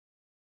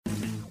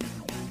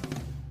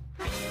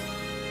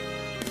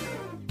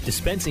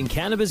Dispensing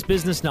cannabis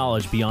business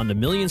knowledge beyond 1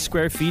 million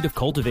square feet of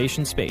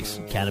cultivation space,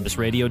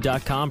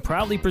 CannabisRadio.com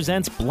proudly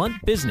presents Blunt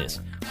Business,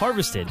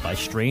 harvested by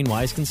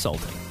Strainwise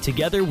Consulting.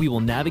 Together, we will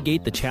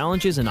navigate the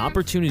challenges and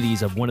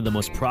opportunities of one of the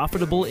most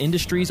profitable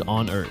industries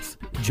on earth.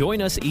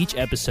 Join us each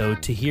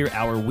episode to hear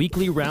our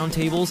weekly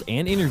roundtables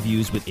and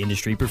interviews with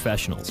industry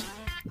professionals.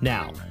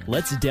 Now,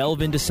 let's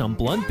delve into some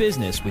blunt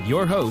business with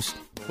your host.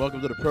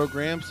 Welcome to the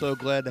program. So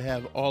glad to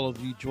have all of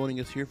you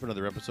joining us here for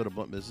another episode of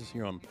Blunt Business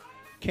here on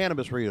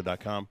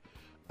CannabisRadio.com.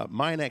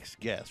 My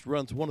next guest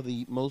runs one of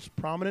the most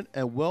prominent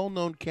and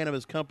well-known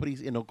cannabis companies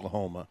in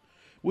Oklahoma,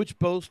 which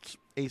boasts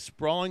a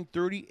sprawling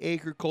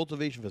 30-acre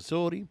cultivation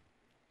facility,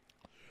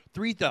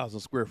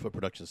 3,000 square foot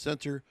production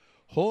center,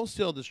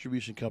 wholesale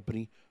distribution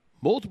company,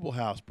 multiple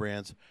house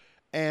brands,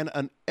 and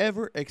an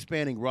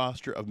ever-expanding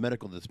roster of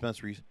medical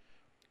dispensaries.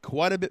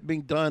 Quite a bit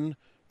being done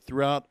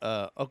throughout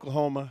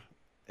Oklahoma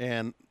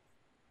and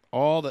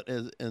all that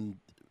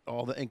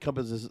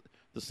encompasses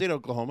the state of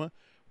Oklahoma.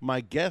 My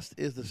guest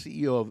is the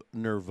CEO of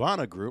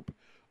Nirvana Group,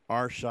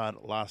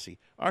 Arshad Lassi.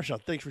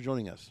 Arshad, thanks for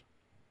joining us.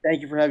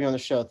 Thank you for having me on the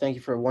show. Thank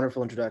you for a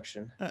wonderful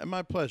introduction.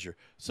 My pleasure.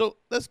 So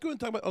let's go and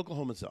talk about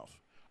Oklahoma itself.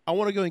 I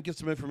want to go and get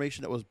some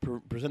information that was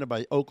presented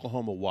by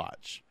Oklahoma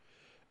Watch.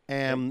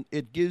 And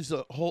it gives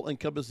a whole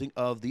encompassing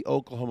of the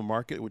Oklahoma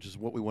market, which is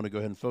what we want to go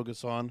ahead and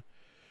focus on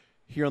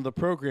here on the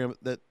program,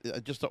 that I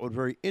just thought was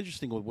very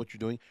interesting with what you're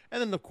doing.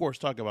 And then, of course,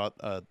 talk about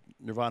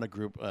Nirvana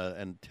Group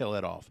and tail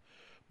that off.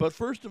 But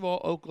first of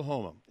all,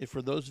 Oklahoma. If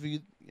for those of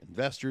you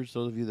investors,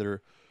 those of you that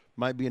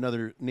might be in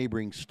other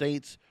neighboring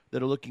states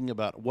that are looking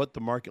about what the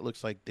market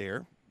looks like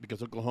there,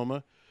 because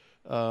Oklahoma,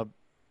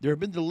 there have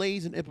been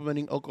delays in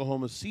implementing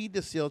Oklahoma's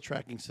seed-to-sale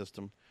tracking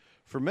system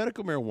for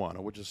medical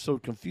marijuana, which has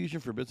sowed confusion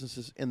for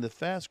businesses in the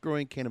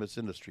fast-growing cannabis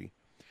industry,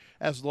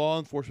 as law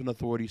enforcement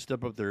authorities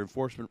step up their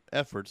enforcement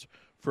efforts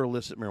for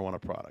illicit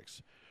marijuana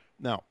products.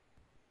 Now,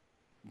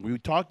 we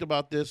talked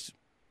about this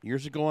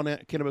years ago on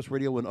Cannabis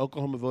Radio when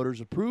Oklahoma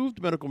voters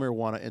approved medical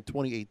marijuana in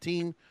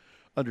 2018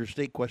 under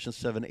State Question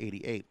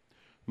 788.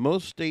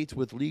 Most states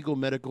with legal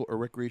medical or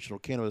recreational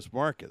cannabis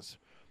markets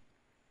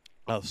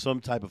have some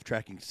type of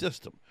tracking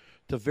system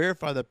to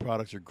verify that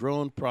products are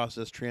grown,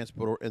 processed,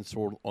 transported, and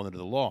sold under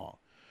the law.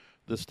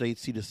 The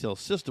state's seed-to-sale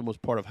system was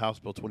part of House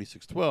Bill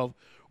 2612,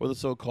 or the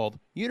so-called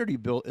Unity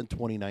Bill in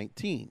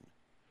 2019.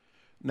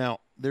 Now,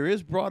 there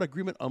is broad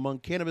agreement among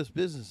cannabis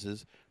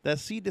businesses that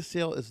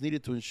seed-to-sale is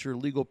needed to ensure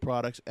legal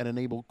products and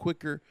enable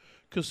quicker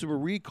consumer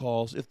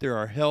recalls if there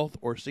are health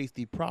or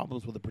safety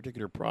problems with a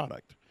particular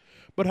product.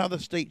 But how the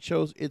state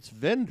chose its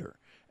vendor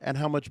and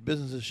how much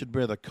businesses should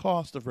bear the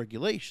cost of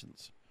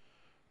regulations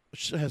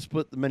has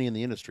split many in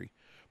the industry.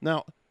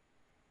 Now,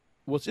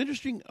 what's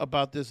interesting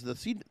about this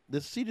is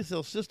the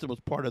seed-to-sale system was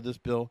part of this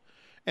bill,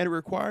 and it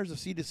requires a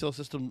seed-to-sale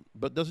system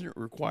but doesn't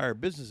require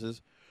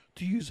businesses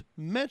to use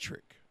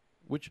Metrc,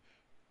 which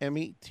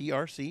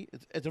METRC.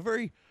 It's a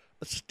very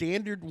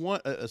standard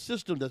one, a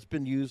system that's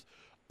been used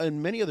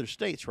in many other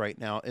states right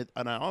now. And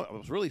I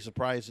was really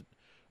surprised that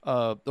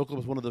Oklahoma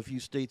was one of the few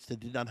states that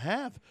did not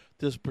have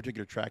this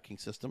particular tracking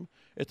system.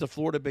 It's a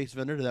Florida-based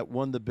vendor that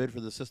won the bid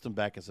for the system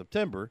back in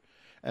September,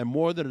 and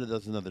more than a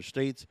dozen other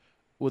states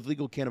with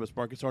legal cannabis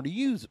markets already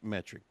use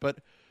Metrc.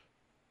 But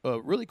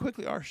really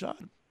quickly,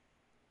 Arshad,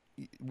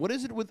 what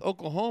is it with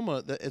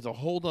Oklahoma that is a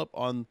holdup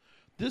on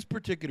this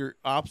particular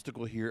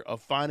obstacle here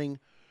of finding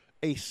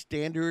a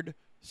standard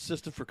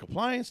system for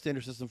compliance,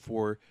 standard system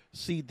for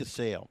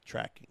seed-to-sale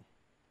tracking?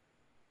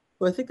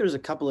 Well, I think there's a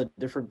couple of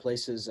different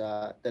places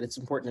that it's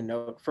important to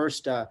note.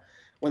 First,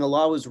 when the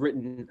law was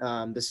written,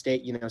 the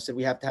state, said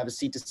we have to have a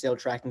seed-to-sale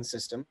tracking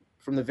system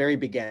from the very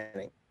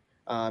beginning.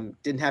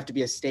 Didn't have to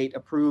be a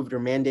state-approved or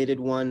mandated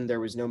one.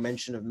 There was no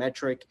mention of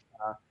Metrc.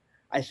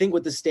 I think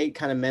what the state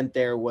kind of meant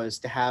there was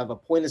to have a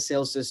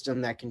point-of-sale system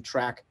that can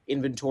track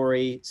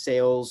inventory,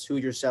 sales, who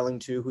you're selling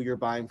to, who you're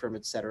buying from,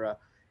 et cetera,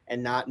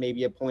 and not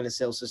maybe a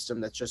point-of-sale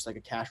system that's just like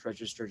a cash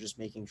register, just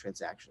making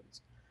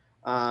transactions.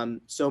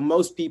 So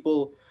most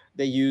people,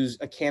 they use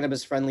a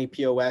cannabis-friendly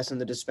POS in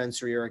the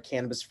dispensary or a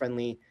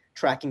cannabis-friendly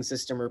tracking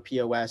system or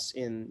POS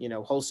in,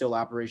 wholesale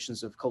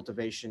operations of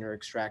cultivation or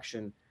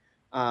extraction.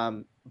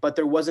 But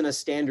there wasn't a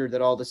standard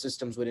that all the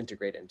systems would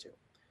integrate into.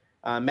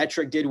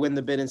 Metrc did win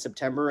the bid in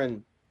September,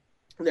 and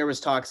there was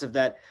talks of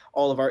that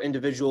all of our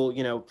individual,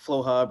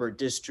 FlowHub or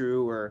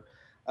Distru or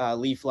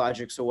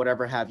LeafLogix or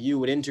whatever have you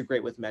would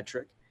integrate with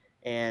Metrc,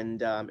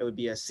 and it would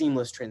be a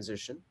seamless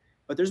transition.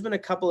 But there's been a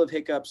couple of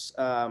hiccups.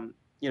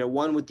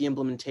 One with the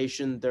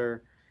implementation,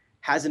 there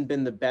hasn't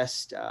been the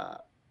best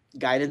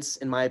guidance,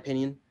 in my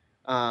opinion,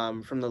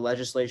 from the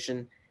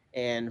legislation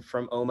and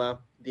from OMA,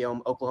 the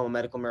Oklahoma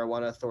Medical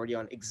Marijuana Authority,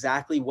 on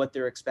exactly what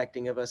they're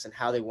expecting of us and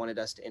how they wanted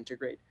us to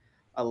integrate.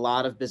 A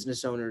lot of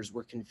business owners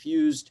were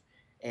confused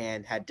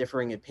and had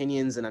differing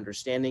opinions and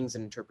understandings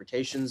and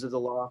interpretations of the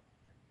law.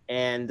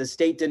 And the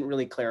state didn't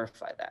really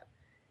clarify that.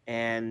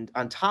 And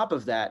on top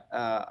of that,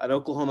 an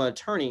Oklahoma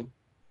attorney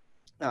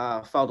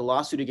filed a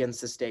lawsuit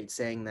against the state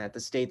saying that the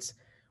state's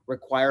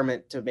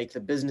requirement to make the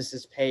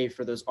businesses pay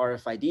for those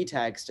RFID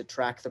tags to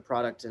track the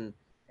product and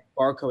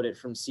barcode it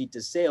from seed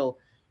to sale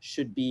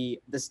should be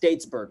the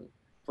state's burden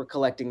for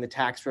collecting the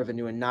tax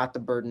revenue and not the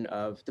burden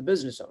of the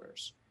business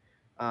owners.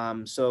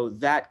 So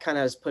that kind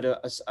of has put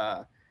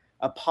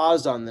a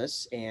pause on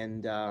this.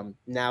 And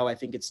now I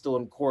think it's still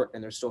in court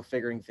and they're still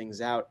figuring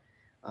things out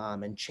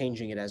and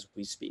changing it as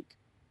we speak.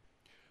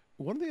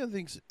 One of the other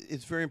things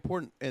is very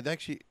important, and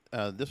actually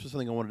this was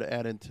something I wanted to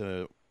add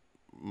into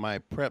my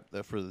prep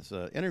for this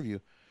interview,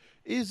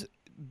 is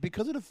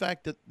because of the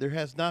fact that there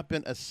has not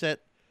been a set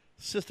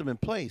system in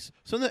place,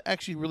 something that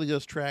actually really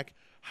does track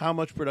how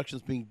much production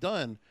is being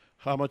done,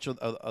 how much of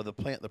the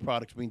plant, the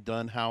product's being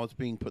done, how it's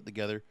being put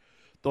together,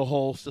 the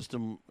whole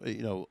system,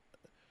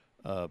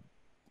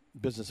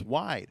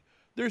 business-wide.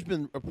 There's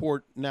been a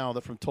report now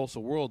that from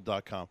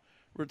TulsaWorld.com,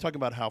 we're talking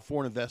about how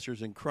foreign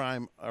investors and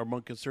crime are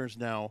among concerns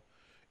now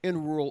in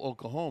rural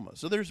Oklahoma.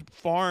 So there's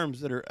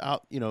farms that are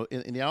out,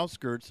 in the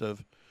outskirts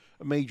of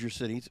major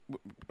cities.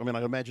 I mean,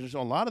 I imagine there's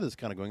a lot of this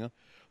kind of going on,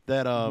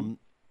 that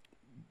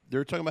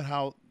they're talking about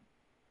how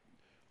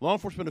law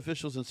enforcement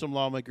officials and some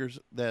lawmakers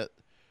that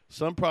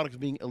some products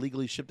being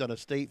illegally shipped out of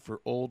state for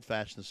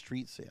old-fashioned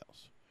street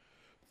sales.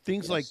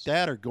 Things like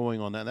that are going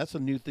on. And that's a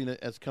new thing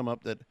that has come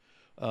up that,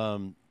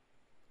 when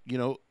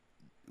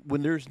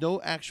there's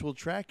no actual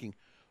tracking.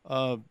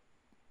 Have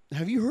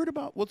you heard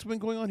about what's been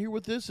going on here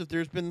with this? If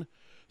there's been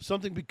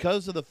something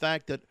because of the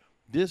fact that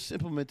this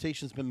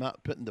implementation has been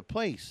not put into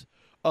place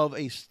of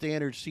a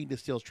standard seed to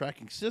sales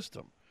tracking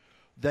system,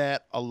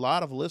 that a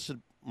lot of illicit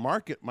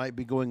market might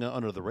be going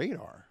under the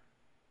radar.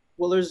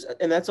 Well,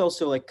 and that's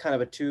also like kind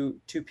of a two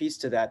piece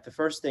to that. The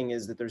first thing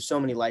is that there's so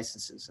many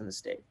licenses in the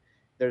state.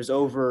 There's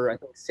over, I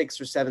think,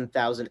 6,000 or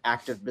 7,000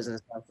 active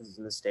business licenses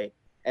in the state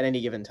at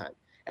any given time.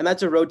 And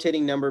that's a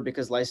rotating number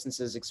because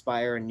licenses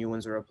expire and new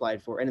ones are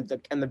applied for. And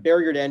the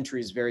barrier to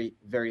entry is very,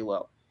 very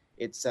low.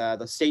 It's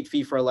the state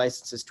fee for a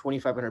license is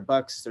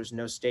 $2,500. There's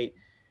no state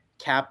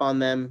cap on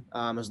them.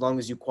 As long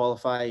as you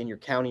qualify in your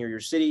county or your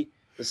city,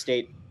 the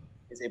state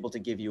is able to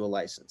give you a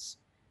license.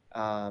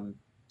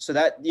 So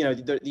that,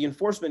 the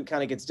enforcement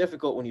kind of gets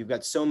difficult when you've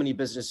got so many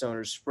business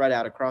owners spread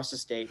out across the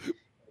state,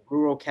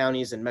 rural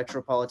counties and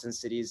metropolitan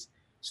cities.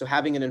 So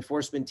having an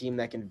enforcement team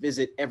that can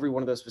visit every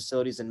one of those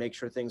facilities and make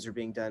sure things are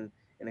being done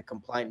in a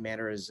compliant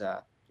manner is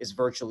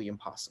virtually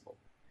impossible.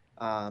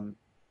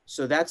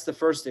 So that's the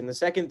first thing. The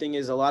second thing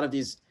is a lot of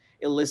these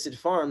illicit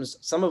farms,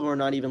 some of them are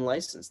not even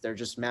licensed. They're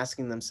just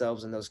masking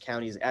themselves in those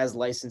counties as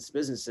licensed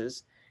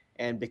businesses.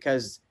 And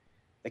because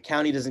the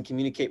county doesn't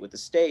communicate with the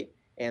state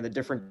and the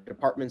different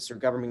departments or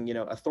government,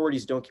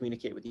 authorities don't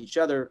communicate with each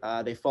other,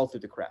 they fall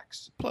through the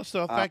cracks. Plus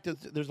the fact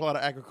that there's a lot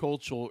of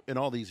agricultural in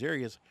all these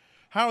areas.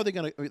 How are they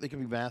they can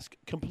be masked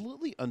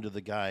completely under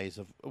the guise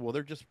of, well,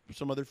 they're just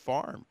some other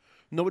farm.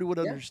 Nobody would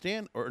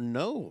understand or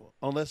know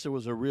unless there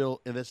was a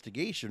real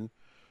investigation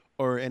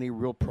or any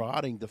real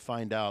prodding to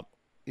find out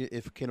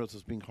if cannabis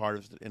was being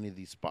harvested at any of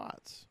these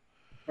spots.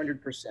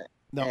 100%.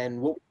 No,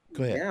 and what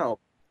go ahead. Now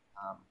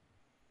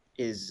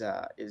is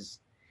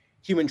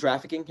human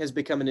trafficking has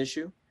become an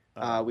issue.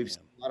 We've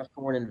seen a lot of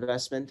foreign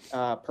investment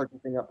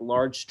purchasing up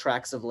large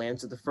tracts of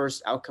land. So the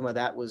first outcome of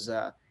that was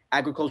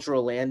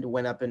agricultural land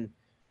went up in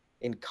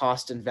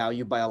cost and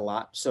value by a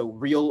lot. So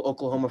real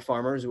Oklahoma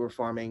farmers who were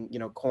farming,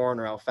 corn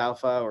or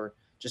alfalfa or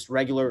just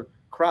regular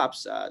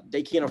crops,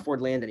 they can't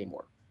afford land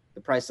anymore. The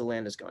price of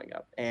land is going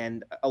up.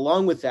 And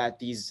along with that,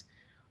 these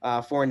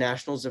foreign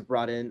nationals have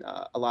brought in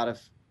a lot of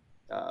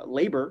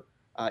labor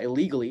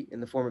illegally in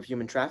the form of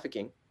human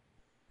trafficking,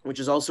 which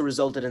has also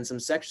resulted in some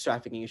sex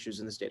trafficking issues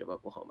in the state of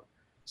Oklahoma.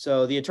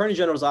 So the Attorney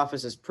General's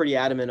office is pretty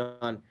adamant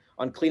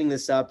on cleaning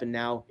this up and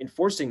now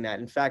enforcing that.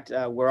 In fact,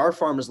 where our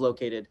farm is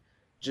located,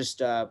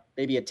 just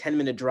maybe a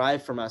 10-minute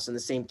drive from us in the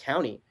same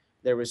county,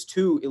 there was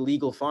 2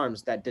 illegal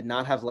farms that did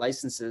not have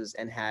licenses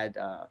and had,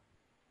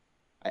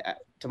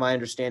 to my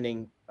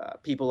understanding,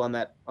 people on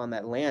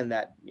that land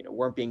that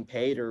weren't being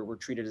paid or were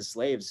treated as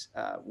slaves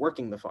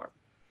working the farm.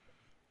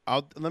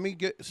 Let me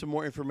get some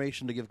more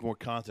information to give more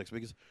context,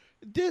 because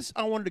this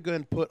I wanted to go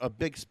ahead and put a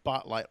big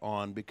spotlight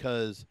on,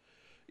 because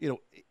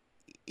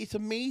it's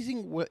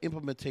amazing what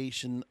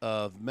implementation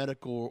of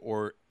medical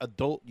or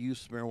adult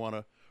use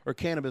marijuana or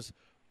cannabis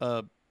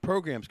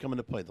programs come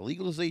into play, the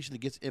legalization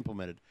that gets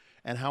implemented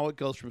and how it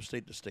goes from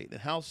state to state,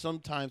 and how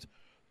sometimes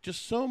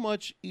just so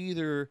much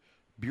either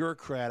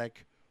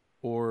bureaucratic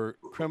or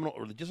criminal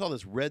or just all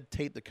this red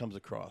tape that comes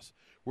across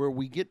where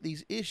we get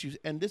these issues.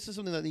 And this is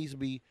something that needs to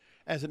be,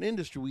 as an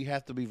industry, we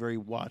have to be very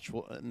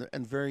watchful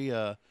and very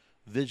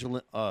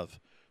vigilant of.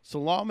 So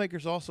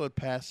lawmakers also had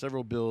passed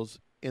several bills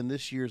in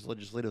this year's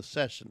legislative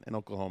session in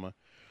Oklahoma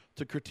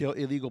to curtail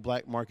illegal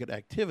black market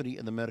activity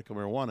in the medical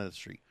marijuana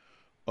industry.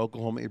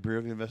 Oklahoma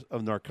Bureau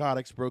of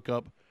Narcotics broke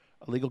up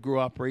illegal grow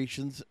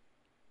operations.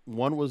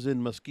 One was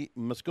in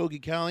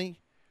Muskogee County.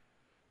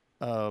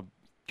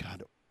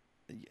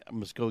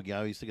 Muskogee. I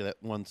always think of that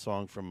one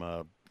song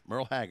from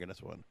Merle Haggard.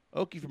 That's one.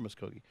 Okie from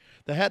Muskogee.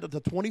 They had the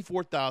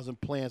 24,000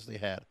 plants they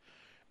had.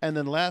 And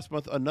then last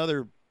month,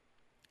 another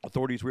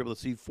authorities were able to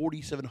see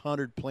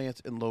 4,700 plants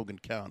in Logan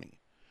County.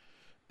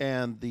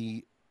 And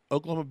the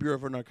Oklahoma Bureau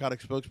of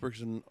Narcotics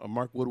spokesperson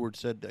Mark Woodward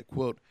said that,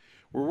 quote,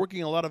 "We're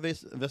working a lot of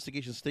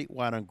investigations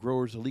statewide on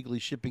growers illegally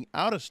shipping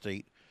out of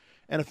state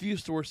and a few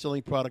stores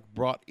selling product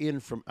brought in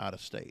from out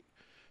of state.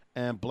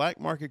 And black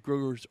market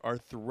growers are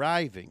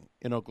thriving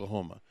in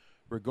Oklahoma.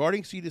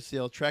 Regarding seed to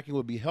sale, tracking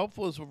would be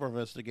helpful in some of our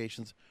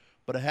investigations,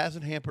 but it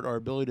hasn't hampered our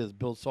ability to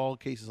build solid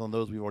cases on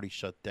those we've already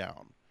shut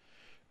down.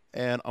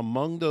 And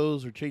among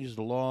those are changes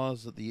to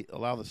laws that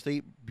allow the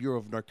State Bureau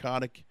of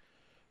Narcotic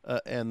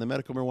and the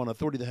Medical Marijuana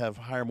Authority to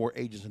hire more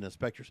agents and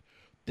inspectors."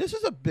 This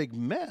is a big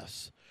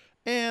mess.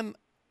 And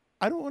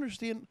I don't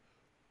understand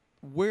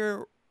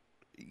where,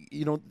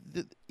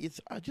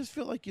 I just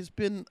feel like it's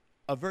been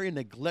a very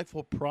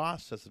neglectful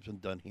process that's been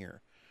done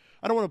here.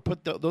 I don't want to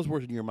put those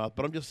words in your mouth,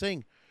 but I'm just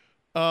saying,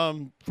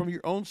 from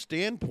your own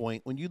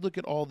standpoint, when you look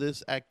at all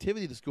this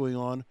activity that's going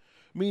on,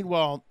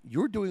 meanwhile,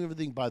 you're doing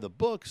everything by the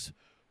books.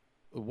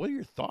 What are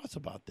your thoughts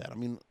about that? I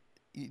mean,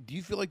 do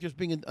you feel like there's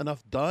being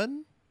enough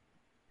done?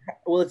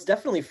 Well, it's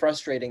definitely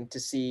frustrating to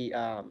see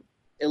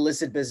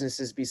illicit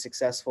businesses be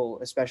successful,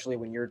 especially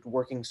when you're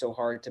working so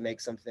hard to make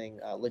something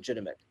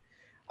legitimate.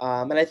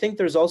 And I think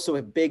there's also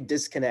a big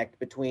disconnect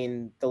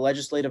between the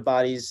legislative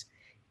bodies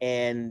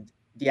and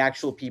the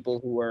actual people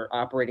who are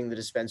operating the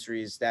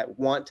dispensaries that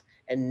want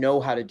and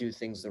know how to do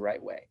things the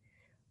right way.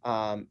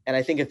 And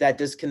I think if that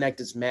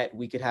disconnect is met,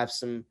 we could have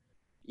some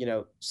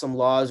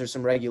laws or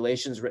some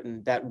regulations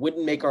written that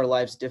wouldn't make our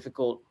lives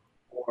difficult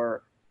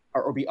or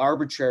be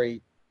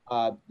arbitrary,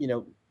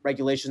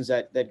 regulations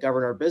that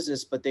govern our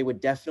business, but they would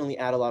definitely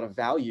add a lot of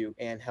value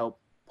and help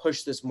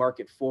push this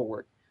market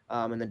forward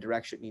in the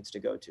direction it needs to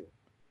go to.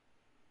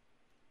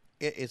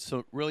 It's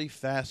so really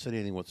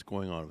fascinating what's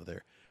going on over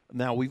there.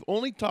 Now, we've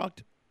only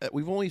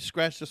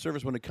scratched the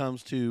surface when it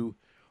comes to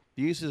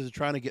the uses of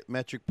trying to get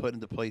metric put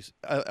into place,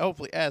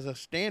 hopefully as a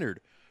standard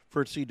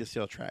for seed to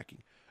sale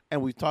tracking.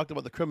 And we've talked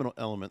about the criminal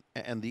element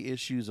and the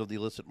issues of the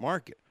illicit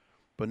market.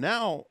 But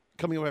now,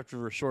 coming up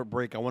after a short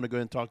break, I want to go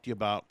ahead and talk to you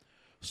about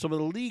some of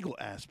the legal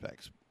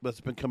aspects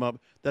that's been come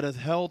up that has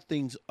held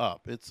things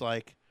up. It's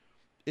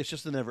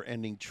just a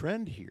never-ending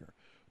trend here.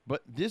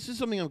 But this is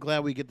something I'm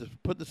glad we get to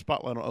put the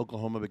spotlight on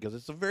Oklahoma, because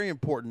it's a very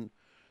important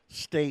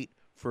state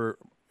for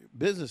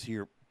business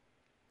here.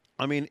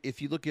 I mean, if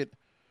you look at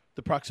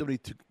the proximity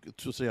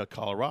to say,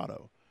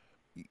 Colorado,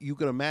 you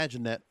can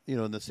imagine that,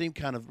 in the same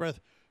kind of breath,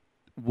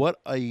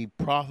 what a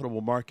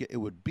profitable market it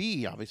would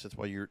be. Obviously, that's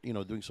why you're,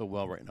 doing so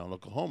well right now in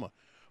Oklahoma.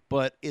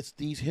 But it's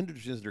these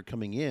hindrances that are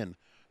coming in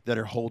that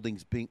are holding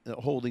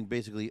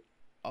basically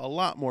a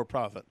lot more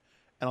profit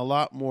and a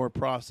lot more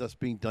process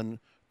being done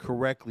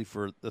correctly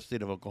for the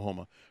state of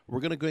Oklahoma.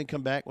 We're going to go ahead and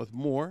come back with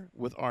more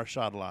with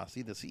Arshad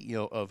Lassi, the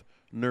CEO of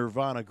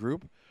Nirvana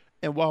Group.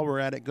 And while we're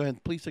at it, go ahead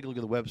and please take a look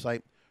at the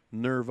website,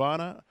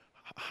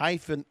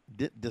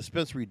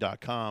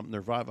 nirvana-dispensary.com,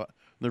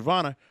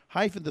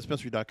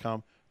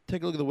 nirvana-dispensary.com.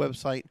 Take a look at the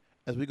website.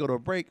 As we go to a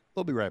break,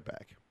 we'll be right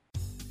back.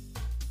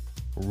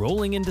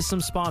 Rolling into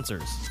some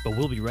sponsors, but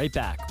we'll be right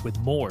back with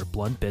more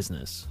Blunt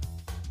Business.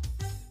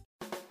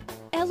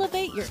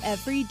 Elevate your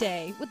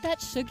everyday with that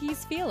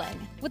Shoogies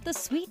feeling, with the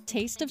sweet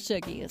taste of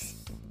Shoogies.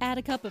 Add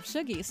a cup of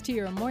Shoogies to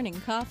your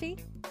morning coffee.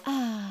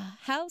 Ah,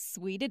 how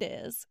sweet it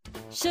is.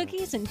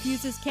 Shoogies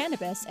infuses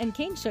cannabis and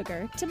cane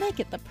sugar to make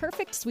it the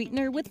perfect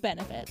sweetener with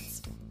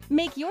benefits.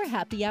 Make your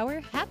happy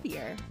hour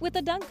happier with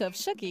a dunk of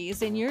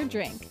Shoogies in your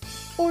drink.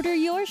 Order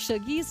your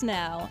Shoogies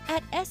now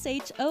at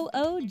shoogies.com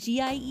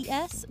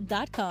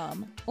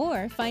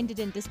or find it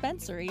in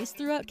dispensaries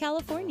throughout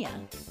California.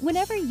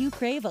 Whenever you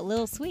crave a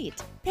little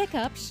sweet, pick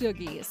up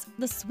Shoogies,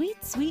 the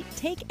sweet, sweet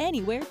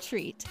take-anywhere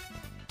treat.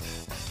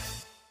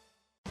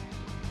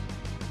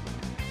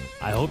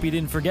 I hope you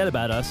didn't forget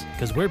about us,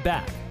 because we're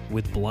back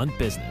with Blunt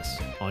Business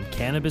on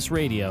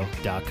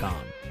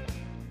CannabisRadio.com.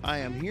 I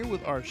am here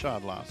with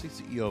Arshad Lassi,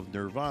 CEO of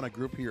Nirvana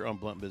Group, here on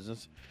Blunt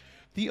Business.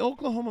 The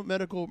Oklahoma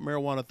Medical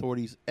Marijuana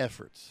Authority's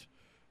efforts,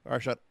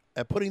 Arshad,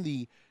 at putting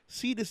the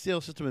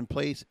seed-to-sale system in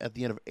place at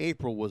the end of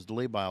April was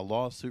delayed by a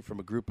lawsuit from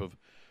a group of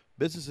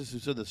businesses who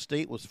said the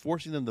state was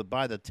forcing them to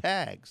buy the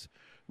tags.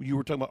 You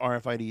were talking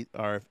about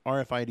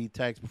RFID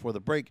tags before the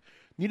break,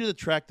 needed to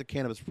track the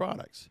cannabis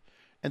products.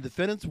 And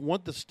defendants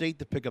want the state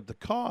to pick up the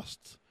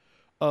costs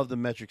of the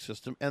metric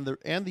system and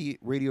the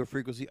radio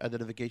frequency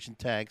identification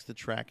tags to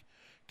track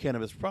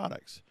cannabis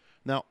products.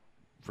 Now,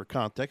 for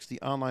context,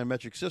 the online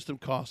metric system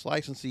costs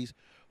licensees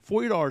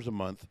 $40 a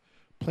month,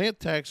 plant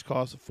tags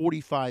cost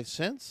 45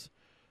 cents,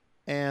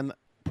 and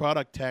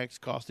product tags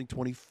costing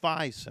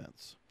 25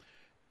 cents.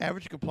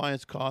 Average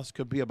compliance costs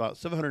could be about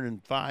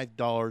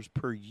 $705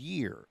 per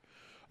year,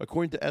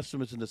 according to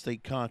estimates in the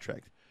state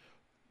contract.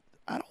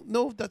 I don't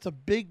know if that's a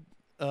big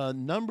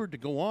number to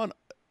go on,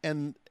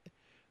 and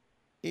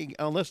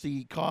unless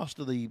the cost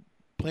of the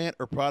plant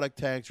or product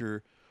tags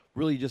are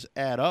really just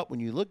add up when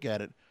you look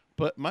at it.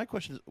 But my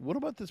question is, what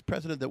about this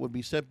precedent that would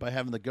be set by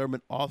having the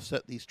government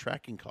offset these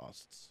tracking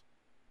costs?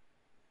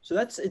 So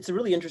it's a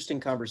really interesting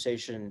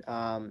conversation.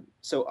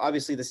 So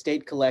obviously the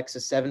state collects a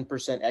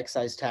 7%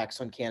 excise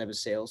tax on cannabis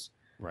sales,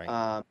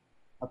 right,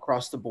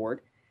 across the board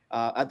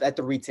at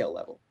the retail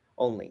level.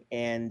 only.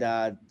 And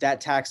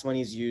that tax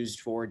money is used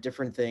for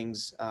different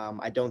things.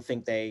 I don't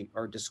think they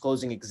are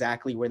disclosing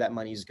exactly where that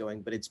money is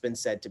going, but it's been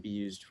said to be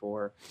used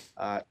for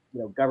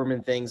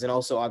government things and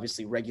also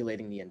obviously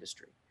regulating the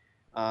industry.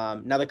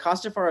 Now, the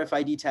cost of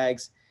RFID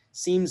tags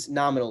seems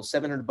nominal.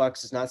 $700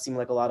 does not seem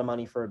like a lot of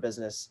money for a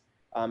business,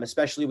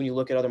 especially when you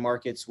look at other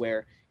markets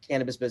where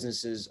cannabis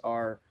businesses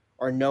are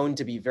known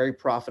to be very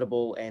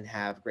profitable and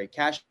have great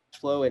cash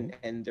flow,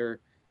 and there's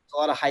a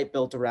lot of hype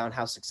built around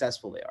how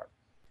successful they are.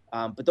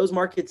 But those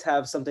markets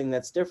have something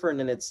that's different,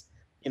 and it's,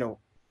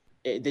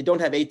 they don't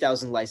have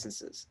 8,000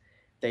 licenses.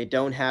 They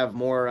don't have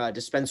more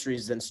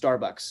dispensaries than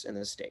Starbucks in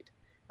the state.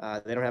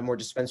 They don't have more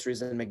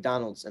dispensaries than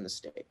McDonald's in the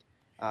state.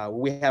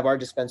 We have our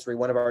dispensary,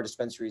 one of our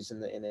dispensaries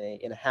in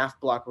a half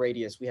block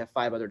radius. We have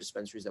 5 other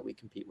dispensaries that we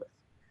compete with.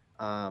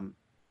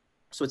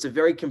 So it's a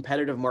very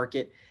competitive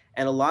market,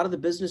 and a lot of the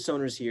business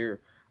owners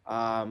here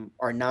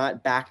are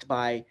not backed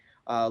by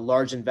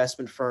large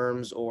investment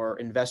firms or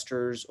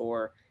investors,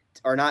 or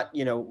are not,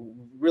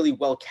 really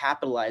well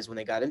capitalized when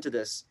they got into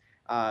this.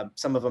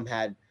 Some of them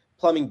had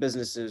plumbing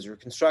businesses or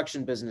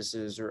construction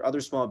businesses or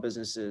other small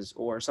businesses,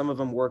 or some of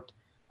them worked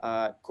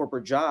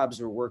corporate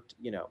jobs or worked,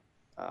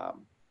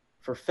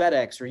 for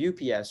FedEx or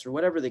UPS or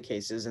whatever the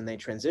case is, and they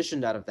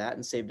transitioned out of that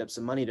and saved up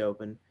some money to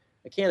open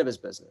a cannabis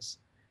business.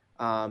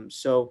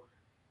 So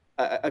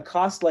a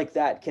cost like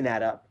that can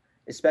add up,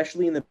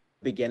 especially in the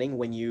beginning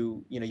when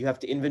you have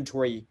to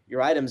inventory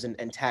your items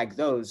and tag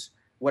those,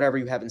 whatever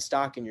you have in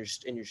stock in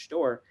your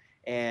store.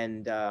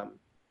 And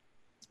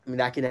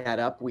that can add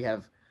up. We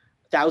have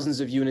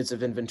thousands of units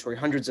of inventory,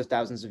 hundreds of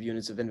thousands of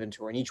units of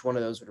inventory, and each one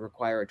of those would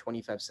require a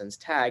 25 cents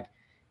tag.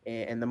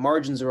 And the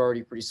margins are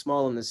already pretty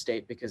small in this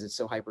state because it's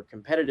so hyper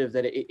competitive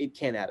that it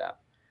can add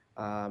up.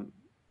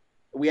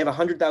 We have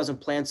 100,000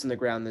 plants in the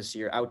ground this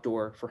year,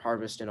 outdoor, for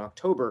harvest in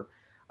October.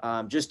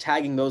 Just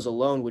tagging those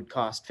alone would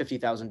cost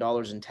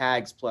 $50,000 in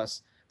tags,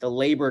 plus the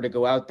labor to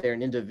go out there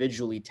and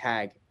individually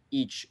tag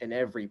each and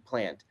every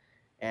plant,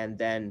 and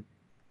then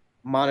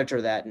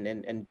monitor that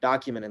and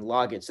document and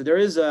log it. So there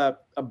is a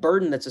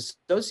burden that's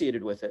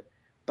associated with it,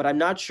 but I'm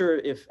not sure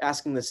if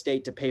asking the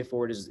state to pay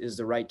for it is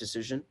the right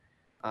decision.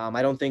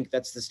 I don't think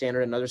that's the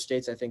standard in other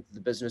states. I think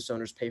the business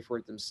owners pay for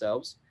it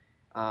themselves.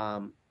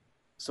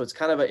 So it's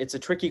it's a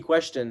tricky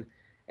question,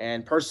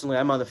 and personally,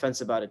 I'm on the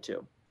fence about it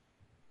too.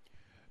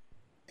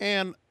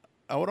 And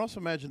I would also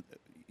imagine,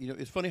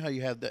 it's funny how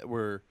you have that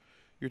where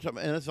you're talking,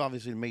 and it's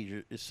obviously in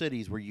major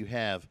cities where you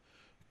have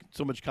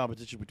so much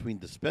competition between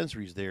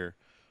dispensaries there.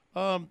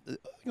 The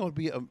thing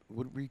I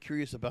would be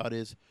curious about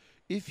is,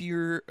 if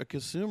you're a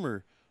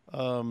consumer,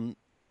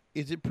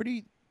 is it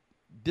pretty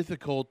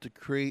difficult to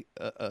create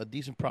a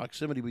decent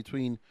proximity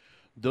between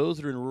those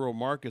that are in rural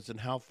markets and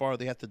how far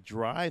they have to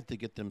drive to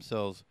get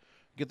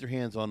their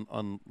hands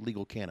on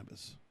legal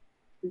cannabis?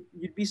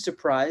 You'd be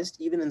surprised,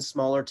 even in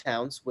smaller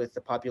towns with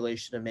a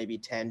population of maybe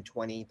 10,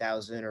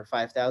 20,000 or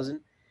 5,000,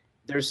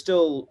 there's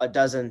still a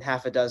dozen,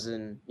 half a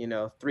dozen,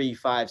 3,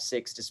 5,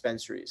 6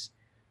 dispensaries.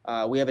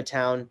 We have a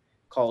town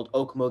called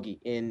Okmulgee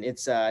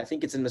I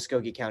think it's in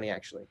Muskogee County,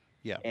 actually.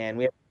 Yeah. And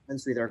we have a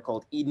dispensary there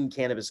called Eden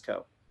Cannabis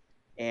Co.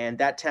 And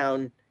that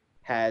town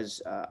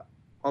has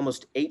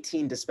almost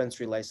 18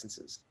 dispensary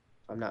licenses,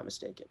 if I'm not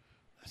mistaken.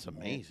 That's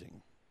amazing.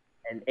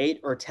 And 8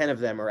 or 10 of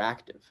them are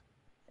active.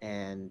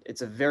 And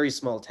it's a very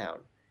small town.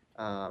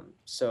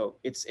 So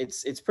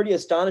it's pretty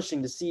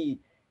astonishing to see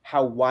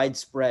how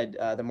widespread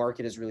the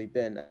market has really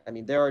been. I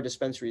mean, there are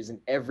dispensaries in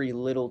every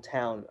little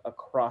town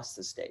across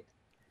the state.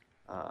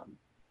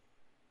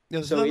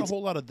 There's not a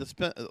whole lot of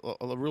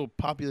a real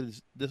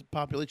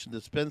population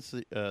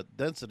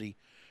density,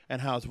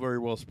 and how it's very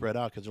well spread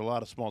out, because there are a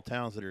lot of small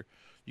towns that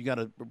you got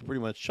to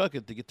pretty much chuck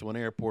it to get to an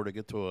airport, or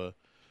get to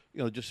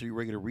just a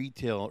regular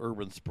retail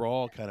urban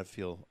sprawl kind of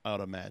feel, I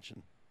would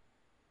imagine.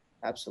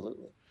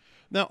 Absolutely.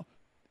 Now,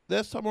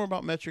 let's talk more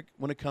about Metrc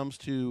when it comes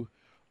to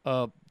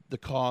the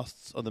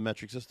costs of the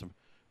Metrc system.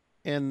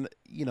 And,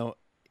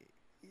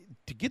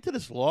 to get to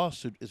this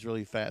lawsuit is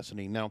really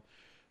fascinating. Now,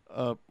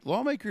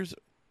 lawmakers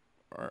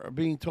are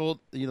being told,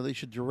 they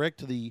should direct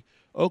to the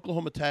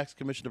Oklahoma Tax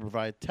Commission to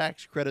provide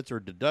tax credits or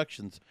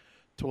deductions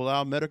to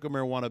allow medical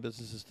marijuana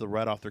businesses to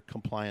write off their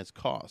compliance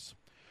costs.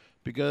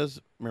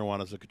 Because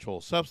marijuana is a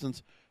controlled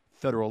substance,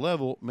 federal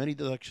level, many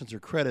deductions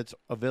or credits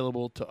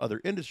available to other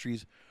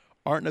industries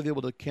aren't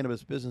available to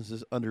cannabis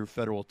businesses under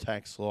federal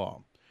tax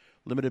law.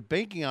 Limited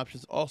banking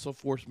options also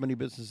force many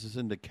businesses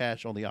into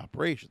cash-only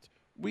operations.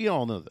 We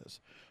all know this.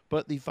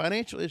 But the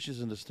financial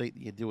issues in the state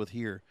that you deal with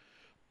here,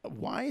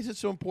 why is it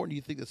so important, do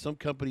you think, that some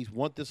companies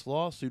want this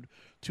lawsuit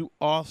to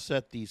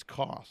offset these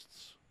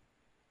costs?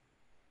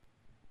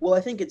 Well,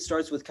 I think it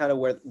starts with kind of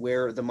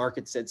where the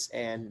market sits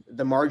and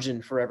the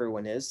margin for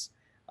everyone is.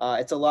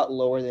 It's a lot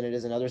lower than it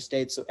is in other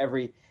states. So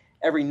every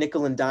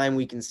nickel and dime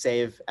we can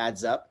save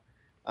adds up.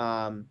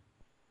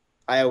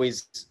 I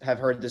always have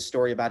heard this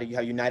story about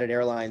how United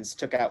Airlines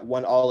took out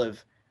one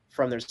olive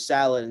from their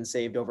salad and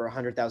saved over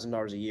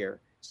 $100,000 a year.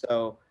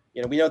 So,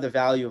 we know the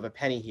value of a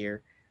penny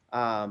here.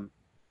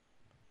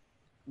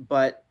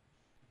 But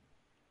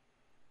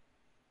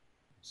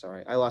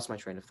Sorry, I lost my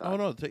train of thought. Oh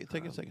no, take a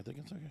second. Take a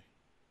second.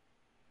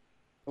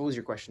 What was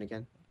your question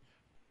again?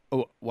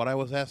 Oh, what I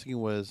was asking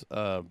was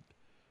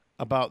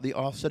about the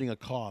offsetting of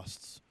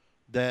costs.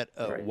 That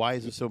Right. why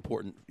is it so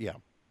important? Yeah.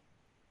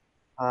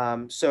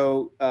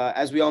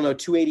 As we all know,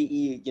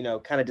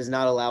 280E, kind of does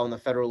not allow on the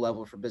federal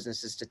level for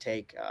businesses to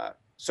take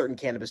certain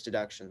cannabis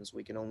deductions.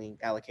 We can only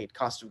allocate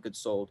cost of goods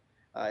sold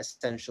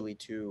essentially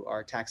to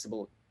our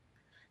taxable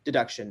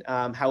deduction.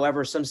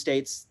 However, some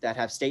states that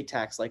have state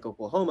tax, like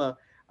Oklahoma,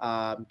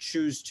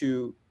 choose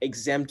to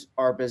exempt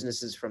our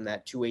businesses from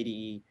that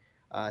 280E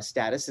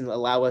status and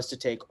allow us to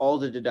take all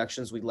the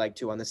deductions we'd like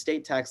to on the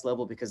state tax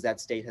level because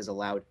that state has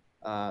allowed,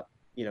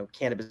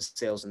 cannabis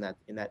sales in that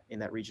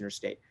region or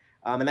state.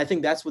 And I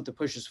think that's what the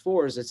push is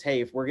for. Is it's,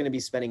 hey, if we're going to be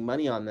spending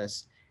money on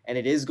this, and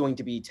it is going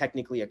to be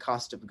technically a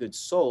cost of goods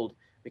sold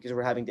because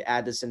we're having to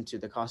add this into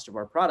the cost of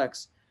our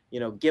products,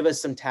 give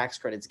us some tax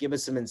credits, give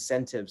us some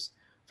incentives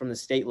from the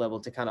state level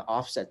to kind of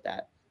offset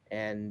that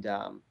and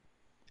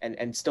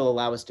still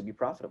allow us to be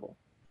profitable.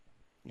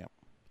 Yeah.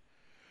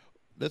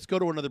 Let's go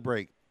to another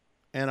break.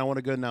 And I want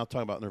to go now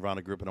talk about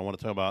Nirvana Group, and I want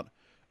to talk about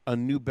a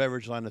new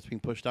beverage line that's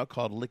being pushed out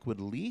called Liquid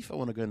Leaf. I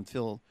want to go ahead and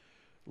fill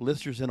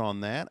listeners in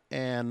on that.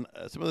 And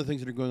some other things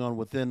that are going on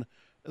within. I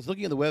was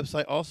looking at the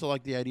website, also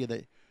like the idea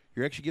that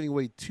you're actually giving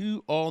away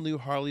 2 all-new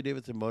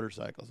Harley-Davidson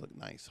motorcycles. Look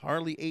nice.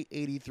 Harley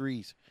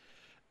 883s.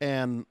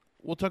 And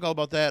we'll talk all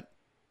about that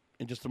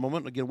in just a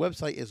moment. Again,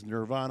 website is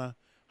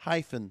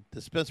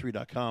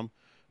nirvana-dispensary.com.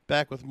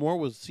 Back with more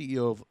with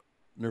CEO of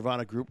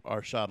Nirvana Group,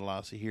 Arshad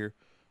Alassi, here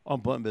on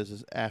Blunt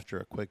Business after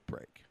a quick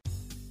break.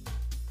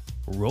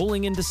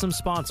 Rolling into some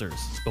sponsors,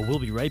 but we'll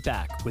be right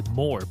back with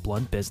more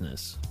Blunt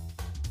Business.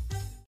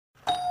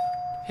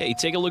 Hey,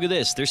 take a look at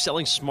this. They're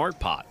selling smart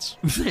pots.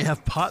 They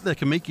have pot that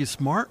can make you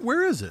smart?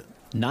 Where is it?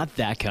 Not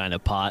that kind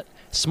of pot.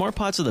 Smart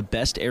pots are the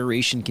best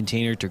aeration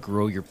container to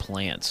grow your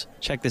plants.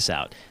 Check this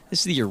out. This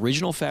is the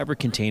original fabric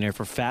container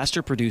for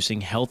faster producing,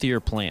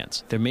 healthier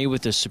plants. They're made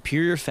with a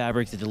superior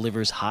fabric that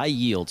delivers high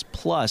yields.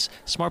 Plus,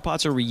 smart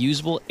pots are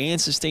reusable and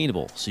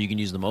sustainable, so you can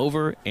use them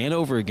over and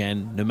over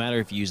again, no matter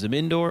if you use them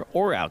indoor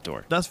or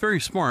outdoor. That's very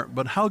smart,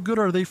 but how good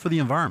are they for the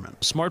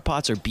environment? Smart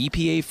pots are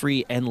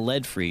BPA-free and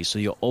lead-free, so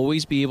you'll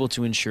always be able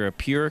to ensure a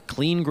pure,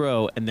 clean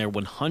grow, and they're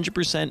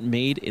 100%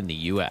 made in the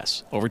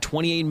U.S. Over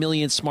 28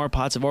 million smart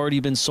pots have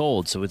already been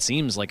sold, so it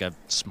seems like a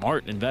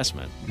smart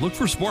investment. Look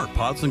for smart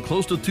pots in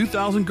close to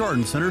 2,000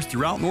 garden centers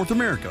throughout North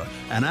America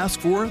and ask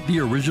for the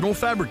original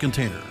fabric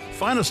container.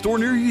 Find a store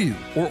near you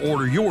or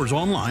order yours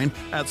online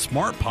at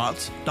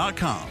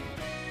smartpots.com.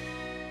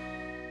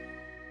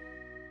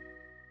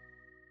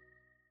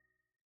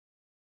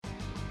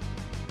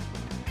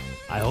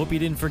 I hope you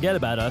didn't forget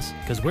about us,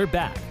 because we're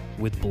back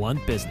with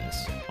Blunt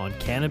Business on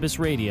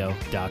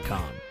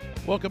CannabisRadio.com.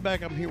 Welcome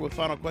back. I'm here with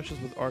final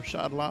questions with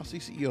Arshad Alassi,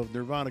 CEO of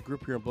Nirvana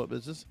Group here on Blunt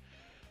Business.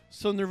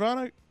 So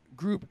Nirvana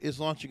Group is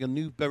launching a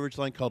new beverage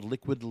line called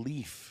Liquid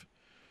Leaf,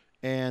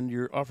 and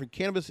you're offering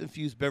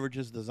cannabis-infused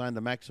beverages designed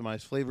to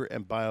maximize flavor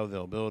and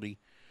bioavailability.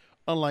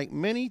 Unlike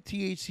many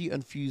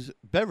THC-infused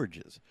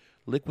beverages,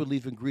 Liquid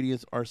Leaf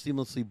ingredients are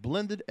seamlessly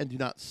blended and do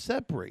not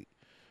separate,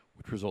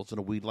 which results in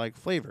a weed-like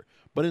flavor.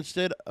 But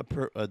instead,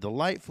 a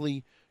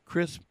delightfully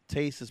crisp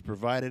taste is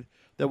provided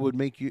that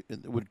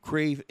would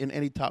crave in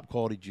any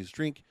top-quality juice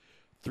drink.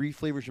 3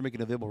 flavors you're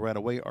making available right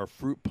away are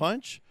fruit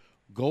punch,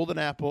 golden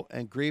apple,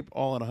 and grape,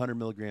 all at 100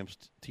 milligrams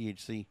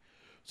THC.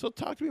 So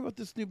talk to me about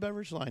this new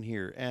beverage line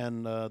here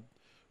and how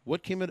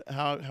it came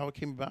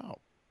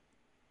about.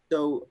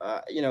 So,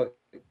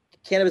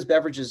 cannabis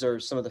beverages are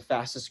some of the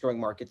fastest growing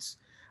markets,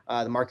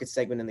 the market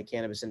segment in the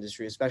cannabis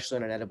industry, especially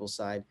on an edible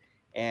side.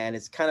 And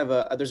it's kind of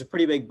there's a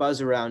pretty big buzz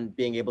around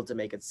being able to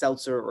make it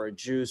seltzer or a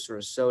juice or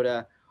a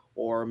soda,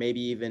 or maybe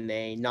even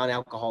a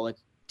non-alcoholic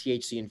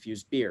THC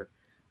infused beer.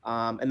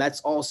 And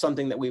that's all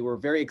something that we were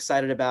very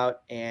excited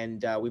about,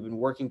 and we've been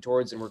working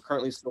towards, and we're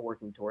currently still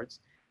working towards.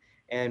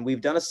 And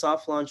we've done a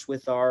soft launch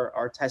with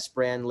our test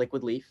brand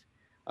Liquid Leaf.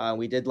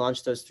 We did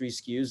launch those 3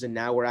 SKUs, and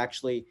now we're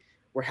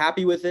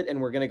happy with it, and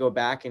we're going to go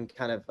back and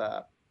kind of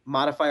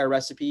modify our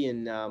recipe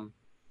and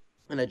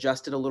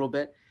adjust it a little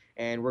bit.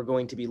 And we're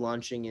going to be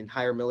launching in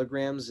higher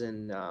milligrams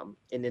and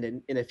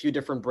in a few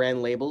different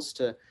brand labels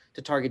to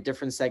target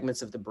different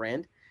segments of the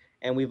brand.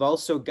 And we've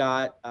also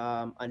got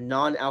a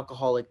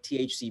non-alcoholic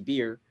THC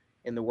beer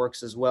in the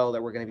works as well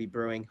that we're going to be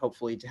brewing,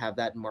 hopefully to have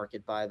that in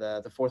market by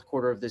the 4th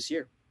quarter of this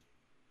year.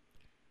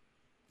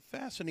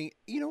 Fascinating.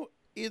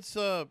 It's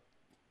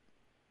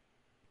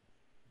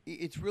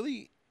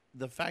really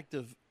the fact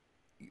of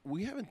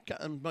we haven't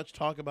gotten much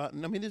talk about,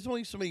 and I mean, there's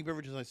only so many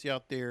beverages I see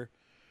out there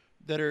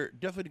that are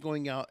definitely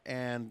going out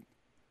and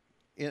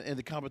in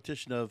the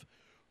competition of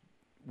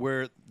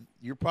where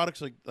your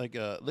products like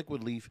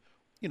Liquid Leaf,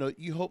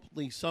 you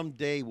hopefully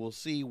someday will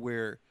see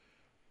where,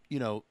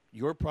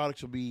 your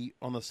products will be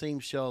on the same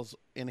shelves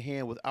in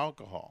hand with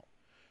alcohol,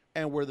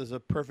 and where there's a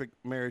perfect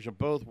marriage of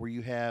both, where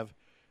you have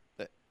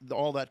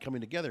all that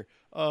coming together.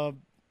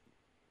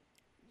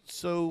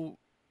 So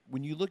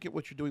when you look at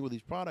what you're doing with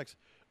these products,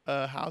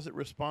 how's it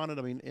responded?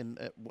 I mean,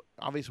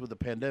 obviously with the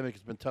pandemic,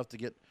 it's been tough to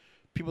get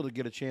people to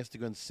get a chance to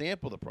go and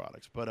sample the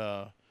products.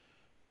 But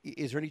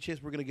is there any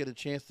chance we're going to get a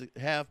chance to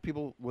have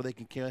people where they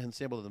can come and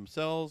sample it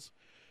themselves?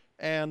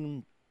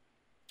 And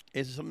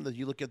is it something that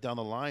you look at down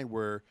the line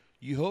where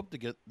you hope to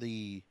get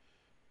these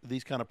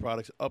kind of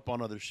products up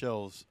on other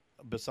shelves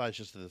besides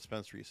just the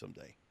dispensary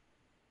someday?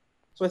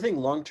 So I think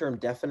long term,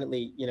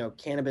 definitely,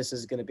 cannabis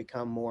is going to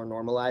become more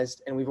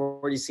normalized, and we've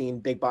already seen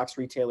big box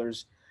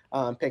retailers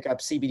pick up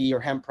CBD or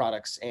hemp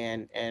products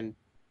and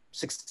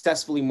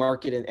successfully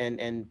market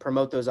and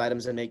promote those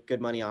items and make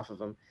good money off of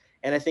them.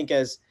 And I think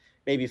as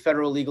maybe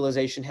federal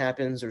legalization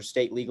happens or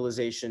state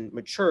legalization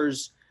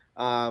matures,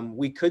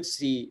 we could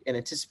see and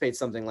anticipate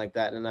something like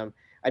that. And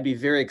I'd be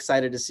very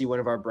excited to see one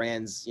of our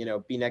brands,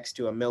 be next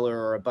to a Miller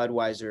or a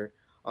Budweiser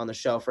on the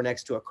shelf, or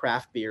next to a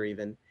craft beer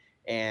even,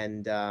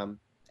 and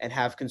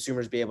have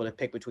consumers be able to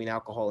pick between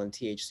alcohol and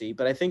THC.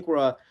 But I think we're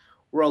a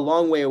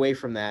long way away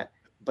from that,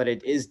 but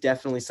it is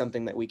definitely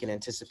something that we can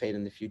anticipate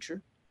in the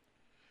future.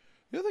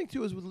 The other thing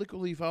too is with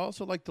Liquid Leaf, I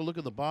also like to look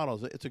at the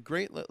bottles. It's a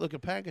great look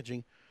at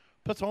packaging,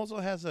 plus also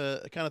has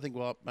a kind of thing.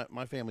 Well,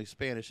 my family's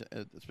Spanish,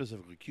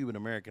 specifically Cuban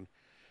American,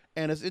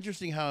 and it's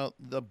interesting how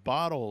the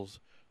bottles,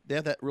 they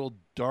have that real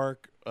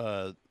dark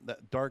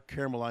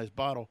caramelized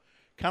bottle,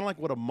 kind of like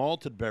what a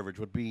malted beverage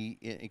would be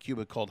in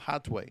Cuba called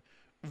Hatway.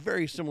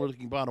 Very similar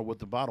looking bottle with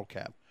the bottle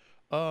cap.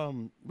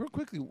 Real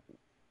quickly,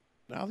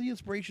 how the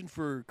inspiration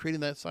for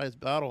creating that size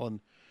bottle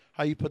and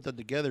how you put that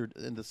together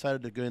and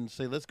decided to go and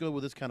say, let's go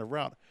with this kind of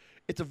route.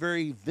 It's a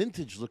very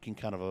vintage looking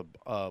kind of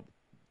a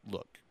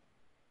look.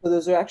 So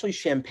those are actually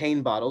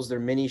champagne bottles.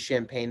 They're mini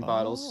champagne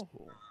bottles.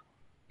 Oh.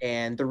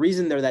 And the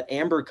reason they're that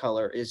amber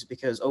color is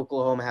because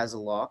Oklahoma has a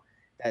law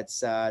that's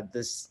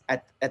this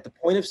at the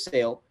point of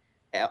sale,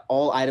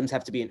 all items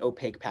have to be in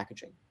opaque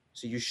packaging.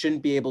 So you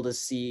shouldn't be able to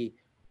see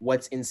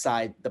what's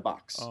inside the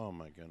box. Oh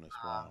my goodness!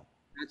 Wow.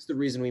 That's the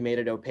reason we made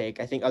it opaque.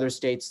 I think other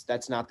states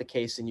that's not the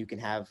case, and you can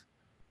have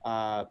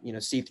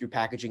see-through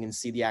packaging and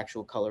see the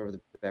actual color of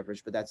the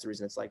beverage. But that's the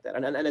reason it's like that.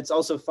 And it's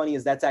also funny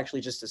is that's actually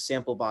just a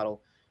sample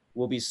bottle.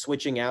 We'll be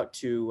switching out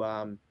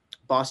to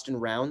Boston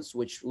Rounds,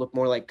 which look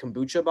more like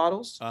kombucha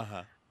bottles.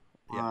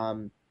 Yeah.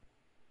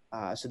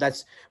 So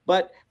that's,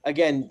 but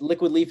again,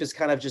 Liquid Leaf is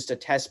kind of just a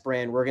test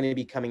brand. We're going to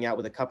be coming out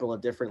with a couple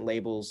of different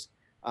labels,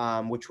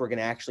 which we're going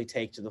to actually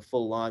take to the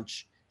full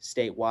launch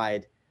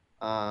statewide.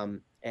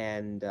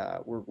 And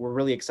we're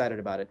really excited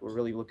about it. We're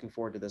really looking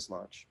forward to this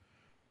launch.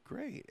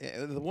 Great.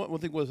 And the one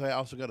thing was I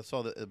also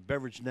saw that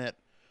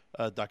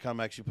BeverageNet.com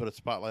actually put a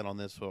spotlight on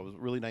this, so it was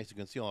really nice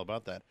to see all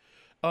about that.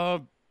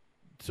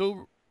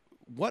 So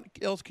what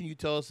else can you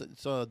tell us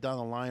that's down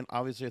the line?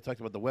 Obviously, I talked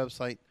about the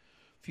website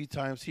a few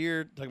times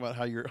here, talking about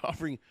how you're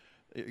doing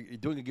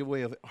a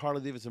giveaway of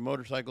Harley-Davidson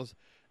motorcycles.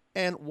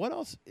 And what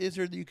else is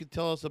there that you could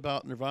tell us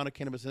about Nirvana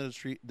Cannabis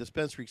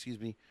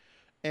Dispensary,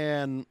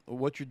 and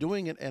what you're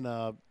doing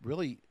and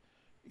really,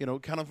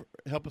 kind of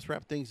help us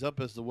wrap things up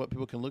as to what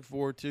people can look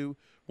forward to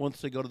once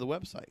they go to the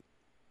website.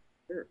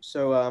 Sure.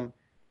 So,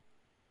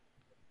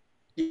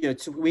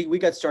 we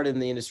got started in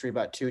the industry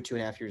about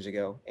 2.5 years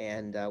ago,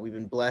 and we've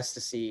been blessed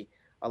to see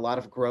a lot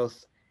of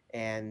growth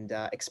and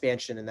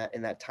expansion in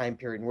that time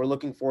period. And we're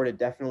looking forward to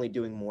definitely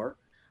doing more.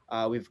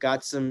 We've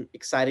got some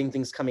exciting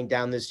things coming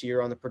down this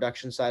year on the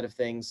production side of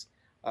things,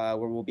 where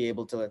we'll be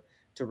able to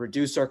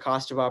reduce our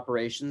cost of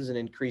operations and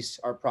increase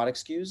our product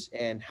SKUs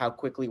and how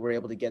quickly we're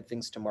able to get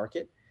things to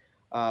market.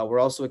 We're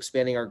also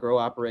expanding our grow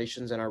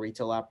operations and our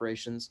retail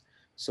operations.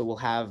 So we'll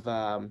have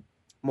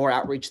more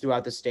outreach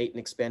throughout the state and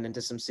expand into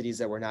some cities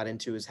that we're not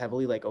into as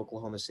heavily, like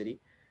Oklahoma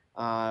City.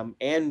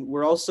 And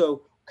we're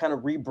also kind of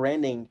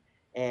rebranding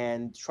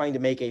and trying to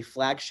make a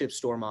flagship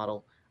store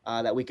model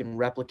that we can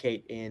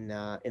replicate in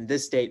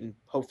this state and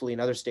hopefully in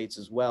other states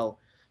as well.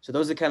 So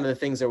those are kind of the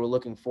things that we're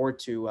looking forward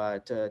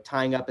to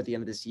tying up at the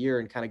end of this year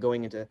and kind of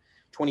going into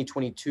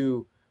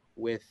 2022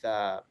 with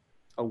a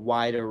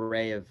wide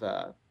array of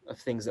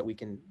things that we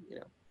can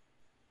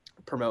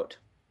promote.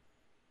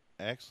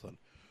 Excellent.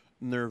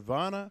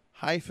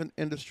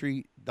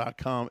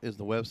 Nirvana-industry.com is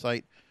the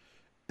website.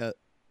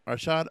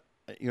 Arshad,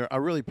 I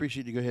really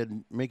appreciate you go ahead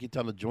and make it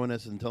time to join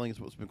us and telling us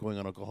what's been going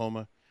on in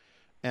Oklahoma.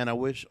 And I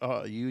wish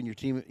you and your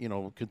team,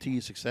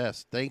 continued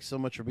success. Thanks so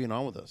much for being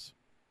on with us.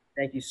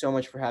 Thank you so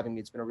much for having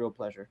me. It's been a real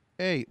pleasure.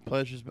 Hey,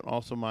 pleasure's been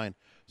also mine.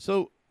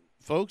 So,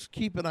 folks,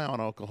 keep an eye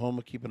on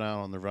Oklahoma. Keep an eye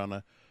on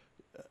Nirvana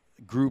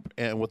group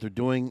and what they're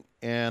doing.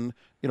 And,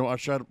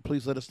 Arshad,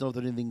 please let us know if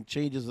anything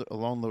changes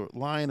along the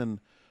line. And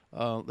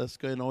let's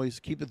go ahead and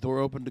always keep the door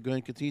open to go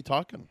and continue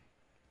talking.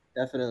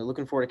 Definitely.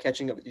 Looking forward to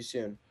catching up with you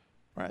soon.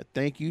 All right.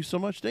 Thank you so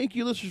much. Thank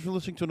you, listeners, for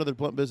listening to another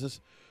Blunt Business.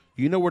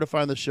 You know where to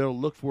find the show.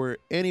 Look for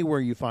it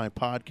anywhere you find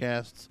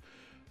podcasts.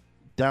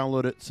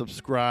 Download it,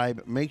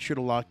 subscribe. Make sure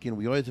to lock in.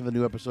 We always have a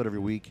new episode every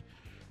week.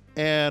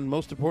 And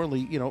most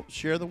importantly,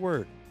 share the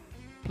word.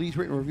 Please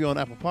rate and review on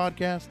Apple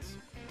Podcasts.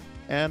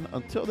 And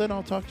until then,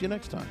 I'll talk to you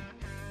next time.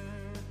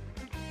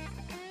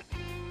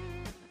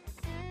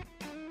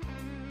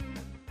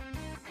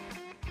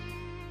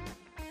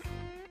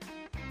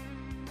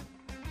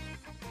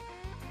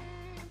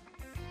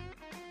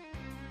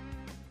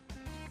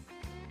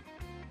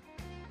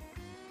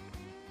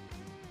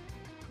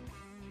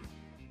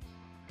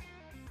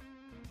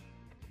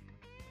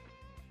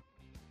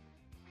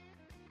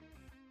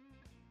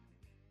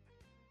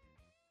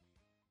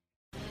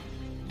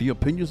 The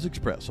opinions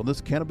expressed on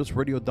this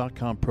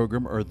CannabisRadio.com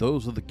program are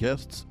those of the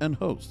guests and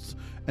hosts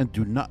and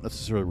do not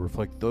necessarily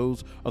reflect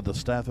those of the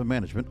staff and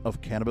management of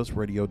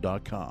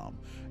CannabisRadio.com.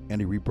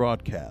 Any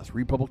rebroadcast,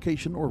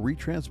 republication, or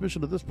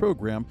retransmission of this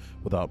program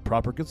without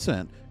proper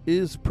consent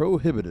is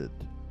prohibited.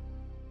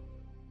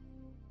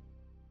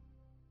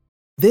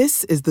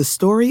 This is the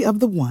story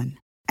of the one.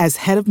 As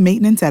head of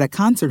maintenance at a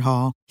concert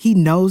hall, he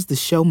knows the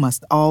show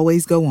must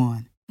always go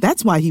on.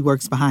 That's why he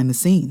works behind the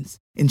scenes,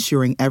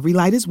 ensuring every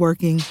light is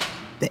working,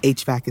 the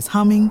HVAC is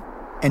humming,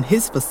 and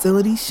his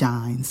facility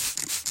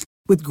shines.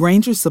 With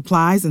Grainger's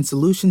supplies and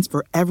solutions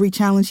for every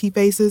challenge he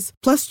faces,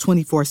 plus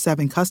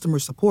 24/7 customer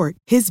support,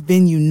 his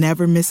venue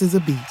never misses a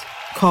beat.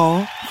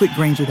 Call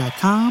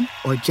quickgrainger.com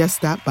or just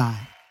stop by.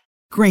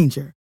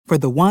 Grainger, for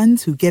the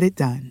ones who get it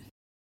done.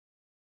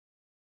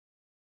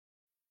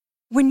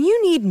 When you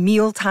need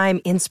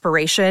mealtime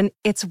inspiration,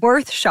 it's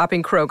worth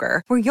shopping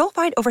Kroger, where you'll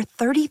find over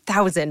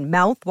 30,000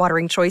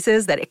 mouth-watering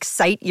choices that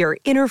excite your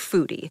inner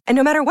foodie. And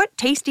no matter what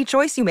tasty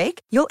choice you make,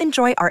 you'll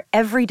enjoy our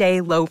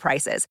everyday low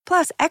prices,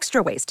 plus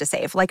extra ways to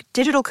save, like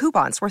digital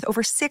coupons worth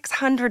over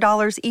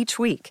 $600 each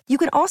week. You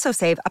can also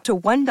save up to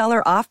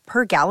 $1 off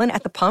per gallon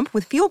at the pump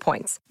with fuel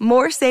points.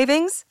 More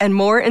savings and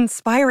more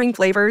inspiring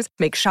flavors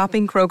make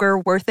shopping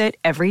Kroger worth it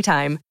every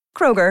time.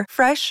 Kroger,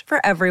 fresh for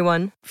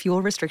everyone.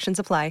 Fuel restrictions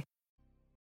apply.